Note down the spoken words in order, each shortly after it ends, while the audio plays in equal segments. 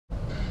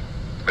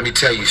Let me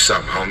tell you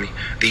something, homie.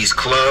 These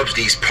clubs,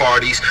 these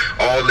parties,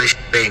 all this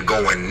shit ain't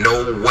going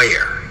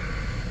nowhere.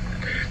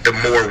 The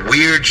more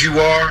weird you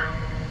are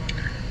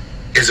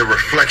is a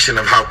reflection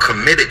of how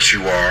committed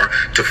you are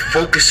to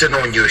focusing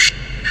on your shit,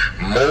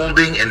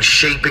 molding and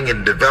shaping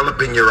and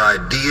developing your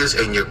ideas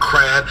and your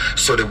craft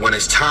so that when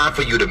it's time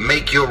for you to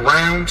make your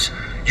rounds,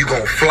 you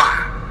gon'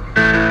 fly.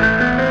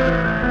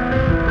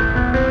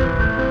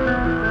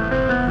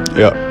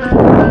 Yep.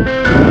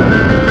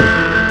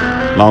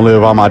 Long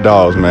live all my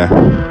dogs, man.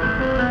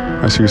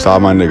 Let's use all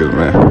my niggas,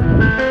 man.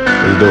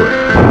 Let's do it.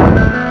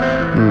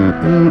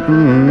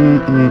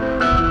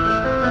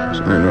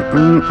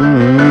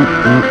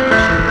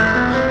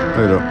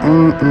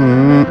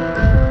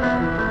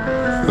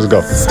 Let's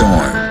go.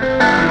 Storm.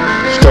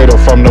 Straight up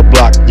from the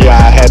block, yeah,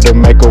 I had to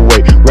make a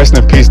way. Rest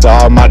in peace to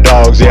all my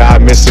dogs, yeah, I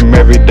miss them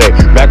every day.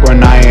 Back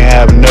when I ain't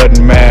have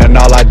nothing, man,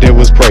 all I did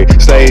was pray.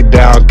 Stayed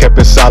down, kept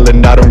it solid,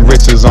 now them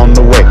riches on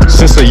the way.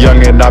 Since a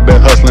youngin', I've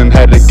been hustling,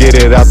 had to get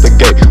it out the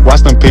gate.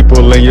 Watch them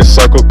people in your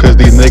circle, cause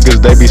these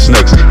niggas, they be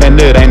snakes. And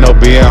it ain't no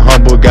being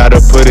humble,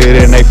 gotta put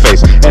it in they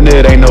face. And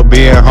it ain't no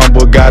being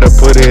humble, gotta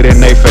put it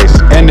in they face.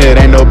 And it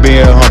ain't no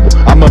being humble,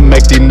 I'ma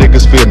make these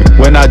niggas feel me.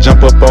 When I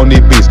jump up on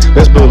these beats,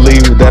 let's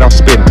believe that I'm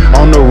spitting.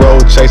 On the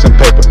road, chasing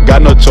paper,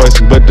 got no choice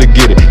but to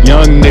get it.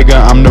 Young nigga,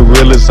 I'm the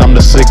realest, I'm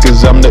the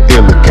sickest, I'm the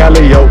illest.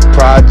 Calliope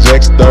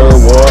projects, third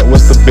ward,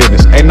 what's the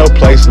business? Ain't no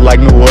place like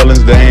New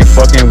Orleans, they ain't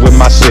fucking with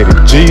my city.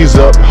 G's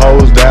up,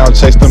 hoes down,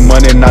 chase the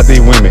money, not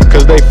these women.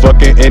 Cause they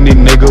fucking any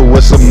nigga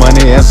with some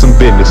money and some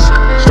business.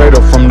 Straight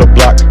up from the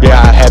block,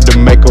 yeah, I had to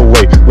make a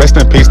way. Rest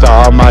in peace to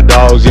all my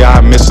dogs, yeah,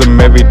 I miss them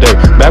every day.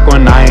 Back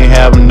when I ain't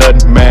have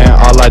nothing, man,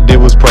 all I did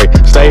was pray.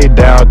 Stayed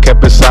down,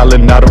 kept it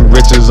solid, now them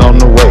riches on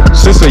the way.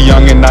 Since a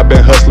youngin', I've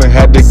been hustling,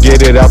 had to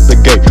get it out the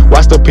gate.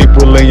 Watch the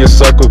people in your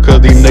circle,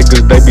 cause these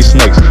niggas, they be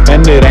snakes.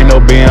 And it ain't no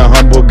being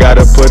humble,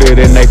 gotta put it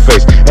in they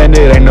face. And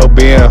it ain't no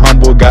being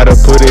humble, gotta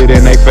put it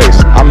in they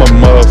face. I'm a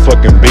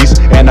motherfucking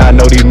beast, and I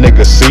know these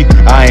niggas see.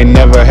 I ain't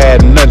never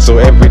had nothing, so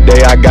every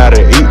day I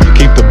gotta eat.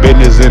 Keep the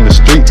business in the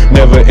street,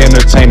 never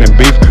entertaining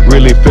beef.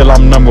 Really feel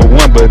I'm number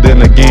one, but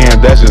then again,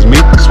 that's just me.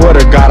 Swear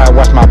to God, I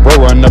watch my bro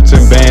run up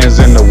 10 bands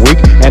in a week.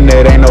 And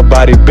it ain't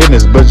nobody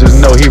business, but just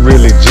know he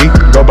really G.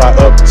 Go by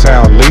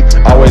Uptown Lee,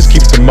 always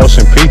keep the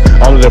motion P.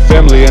 Only the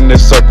family in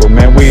this circle,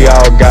 man, we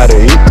all gotta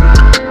eat.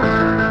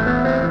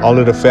 All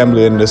of the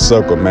family in this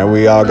circle, man,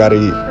 we all gotta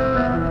eat.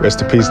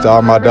 Rest in peace to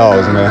all my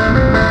dogs, man.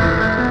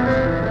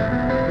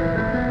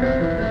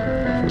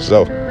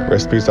 So,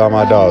 rest in peace to all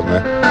my dogs,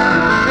 man.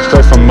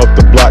 Straight from up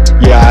the block,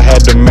 yeah, I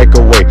had to make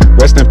a way.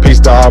 Rest in peace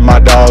to all my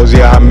dogs,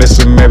 yeah, I miss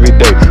them every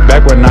day.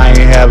 Back when I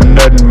ain't have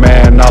nothing,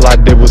 man, all I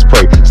did was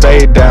pray.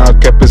 Stayed down,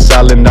 kept it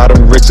solid, now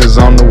them riches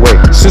on the way.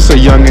 Since a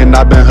youngin',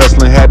 I've been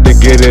hustling, had to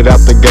get it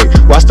out the gate.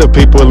 Watch the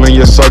people in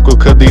your circle,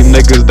 cause these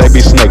niggas, they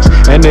be snakes.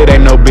 And it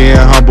ain't no being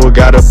humble,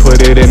 gotta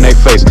put it in they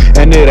face.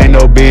 And it ain't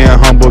no being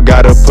humble,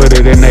 gotta put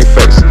it in they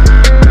face.